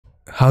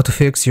How to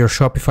fix your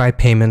Shopify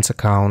Payments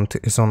account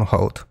is on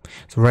hold.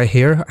 So right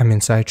here, I'm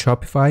inside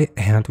Shopify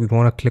and we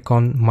want to click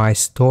on My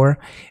Store,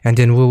 and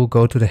then we will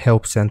go to the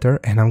Help Center,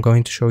 and I'm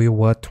going to show you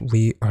what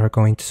we are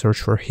going to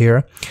search for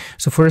here.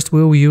 So first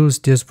we'll use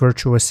this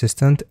virtual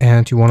assistant,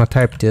 and you want to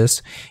type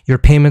this: your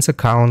payments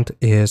account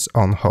is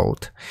on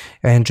hold,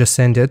 and just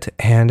send it,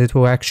 and it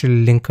will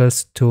actually link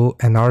us to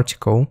an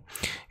article.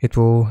 It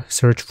will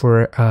search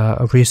for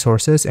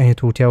resources, and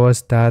it will tell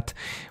us that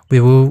we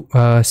will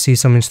see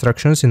some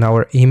instructions in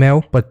our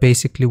email, but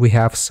basically we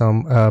have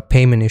some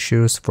payment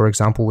issues, for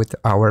example, with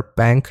our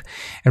bank.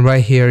 And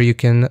right here, you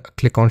can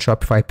click on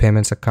Shopify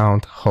Payments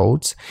account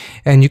holds,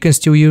 and you can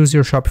still use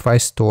your Shopify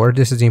store.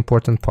 This is the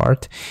important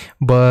part,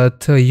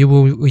 but you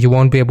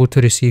won't be able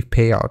to receive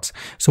payouts.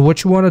 So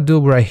what you want to do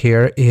right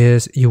here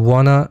is you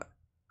want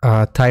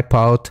to type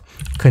out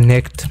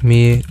 "connect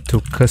me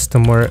to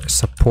customer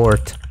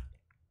support."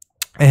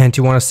 And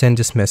you want to send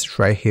this message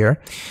right here,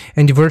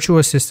 and the virtual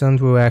assistant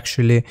will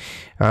actually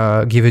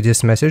give you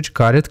this message.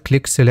 Got it?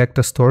 Click select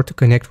a store to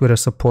connect with a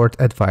support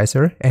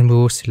advisor, and we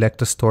will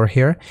select a store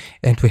here,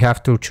 and we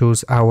have to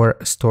choose our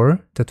store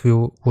that we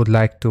would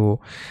like to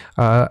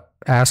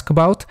ask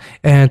about.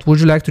 And would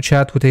you like to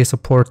chat with a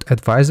support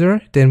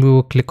advisor? Then we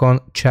will click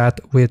on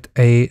chat with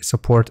a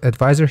support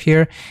advisor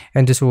here,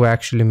 and this will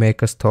actually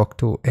make us talk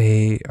to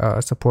a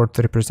support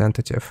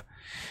representative.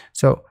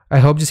 So I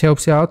hope this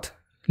helps you out.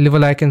 Leave a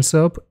like and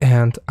sub,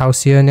 and I'll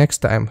see you next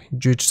time.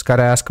 You just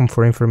gotta ask them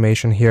for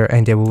information here,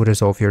 and they will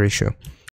resolve your issue.